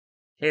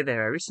Hey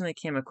there, I recently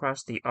came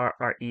across the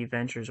RRE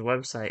Ventures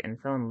website and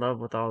fell in love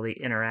with all the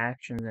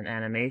interactions and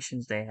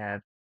animations they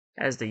have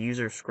as the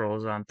user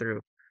scrolls on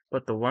through.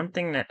 But the one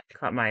thing that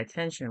caught my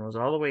attention was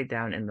all the way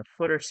down in the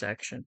footer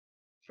section,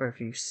 where if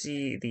you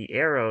see the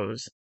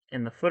arrows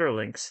in the footer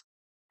links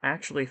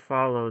actually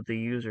follow the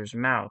user's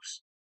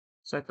mouse.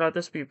 So I thought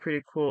this would be a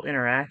pretty cool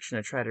interaction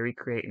to try to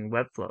recreate in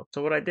Webflow.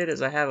 So what I did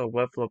is I have a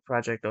Webflow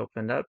project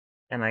opened up,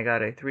 and I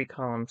got a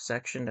 3-column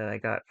section that I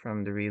got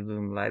from the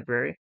Reloom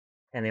library.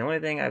 And the only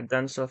thing I've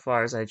done so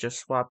far is I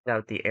just swapped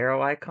out the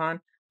arrow icon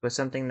with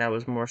something that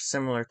was more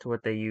similar to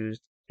what they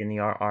used in the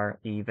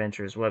RRE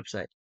Ventures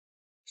website.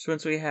 So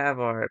once we have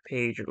our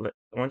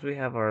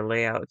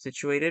layout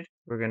situated,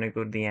 we're going to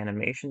go to the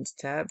Animations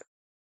tab,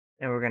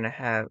 and we're going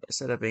to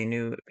set up a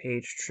new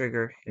page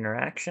trigger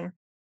interaction,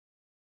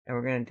 and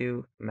we're going to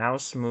do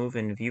mouse move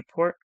in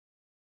viewport,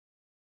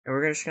 and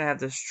we're just going to have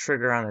this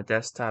trigger on the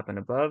desktop and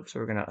above. So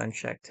we're going to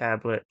uncheck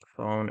tablet,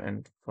 phone,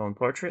 and phone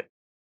portrait.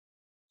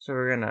 So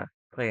we're going to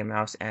play a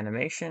mouse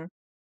animation,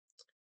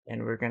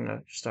 and we're going to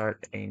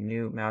start a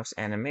new mouse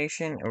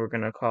animation, and we're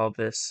going to call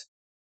this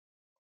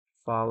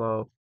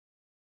follow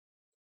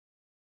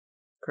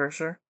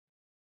cursor.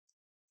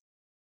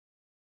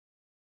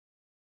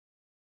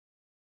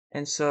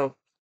 And so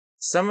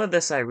some of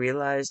this I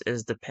realize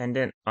is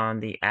dependent on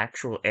the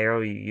actual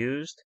arrow you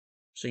used.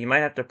 So you might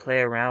have to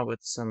play around with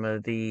some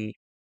of the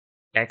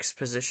X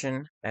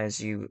position as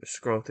you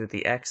scroll through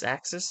the X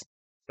axis.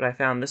 But I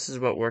found this is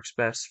what works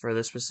best for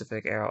the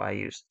specific arrow I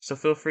used. So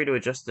feel free to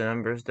adjust the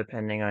numbers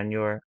depending on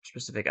your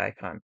specific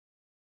icon.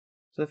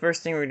 So the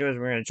first thing we're going to do is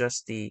we're going to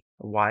adjust the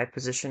Y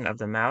position of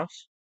the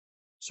mouse.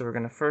 So we're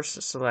going to first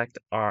select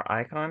our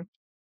icon,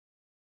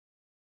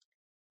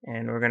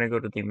 and we're going to go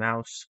to the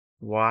mouse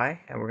Y,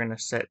 and we're going to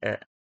set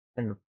it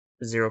in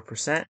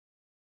 0%. And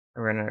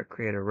we're going to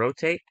create a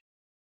rotate,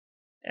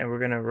 and we're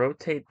going to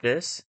rotate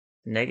this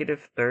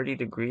 -30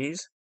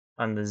 degrees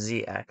on the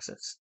Z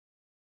axis.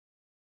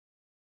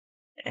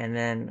 And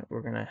then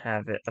we're going to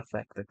have it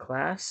affect the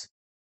class,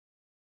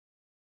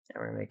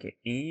 and we're going to make it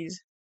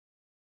ease.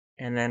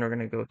 And then we're going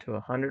to go to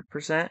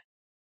 100%,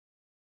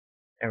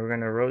 and we're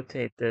going to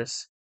rotate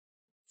this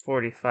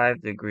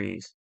 45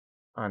 degrees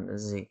on the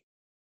Z.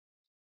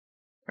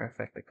 Or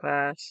affect the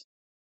class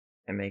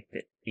and make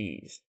it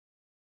ease.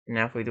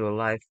 Now if we do a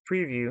live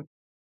preview,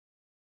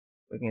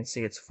 we can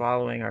see it's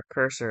following our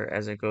cursor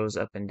as it goes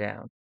up and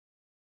down.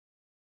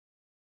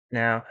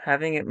 Now,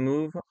 having it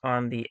move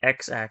on the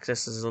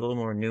x-axis is a little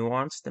more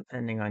nuanced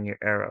depending on your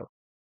arrow.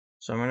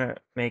 So I'm going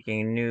to make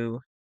a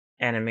new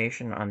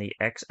animation on the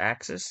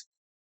x-axis,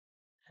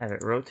 have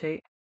it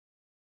rotate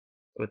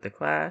with the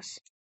class,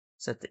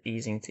 set the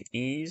easing to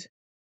ease,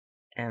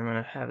 and I'm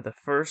going to have the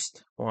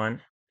first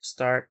one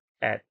start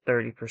at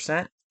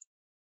 30%.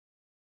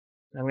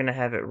 I'm going to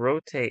have it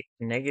rotate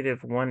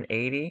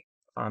 -180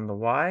 on the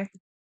Y.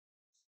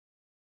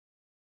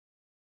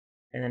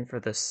 And then for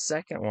the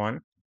second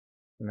one,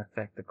 I'm going to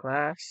affect the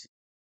class.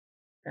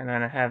 And I'm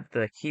going to have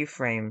the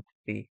keyframe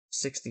be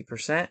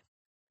 60%.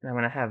 And I'm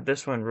going to have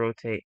this one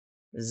rotate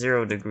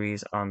 0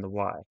 degrees on the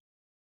Y.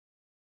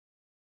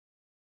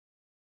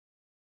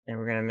 And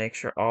we're going to make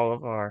sure all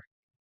of our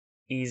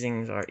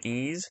easings are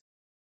ease.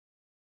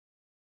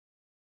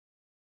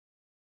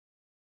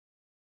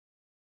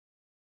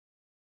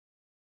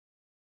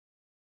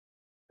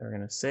 We're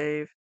going to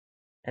save.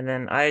 And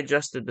then I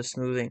adjusted the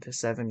smoothing to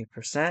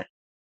 70%.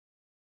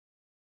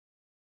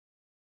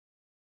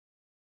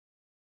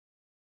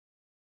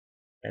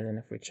 And then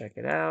if we check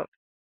it out,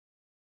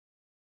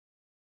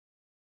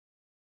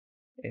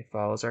 it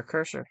follows our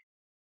cursor.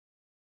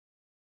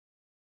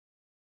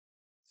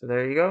 So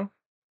there you go.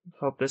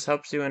 Hope this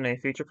helps you in a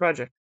future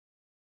project.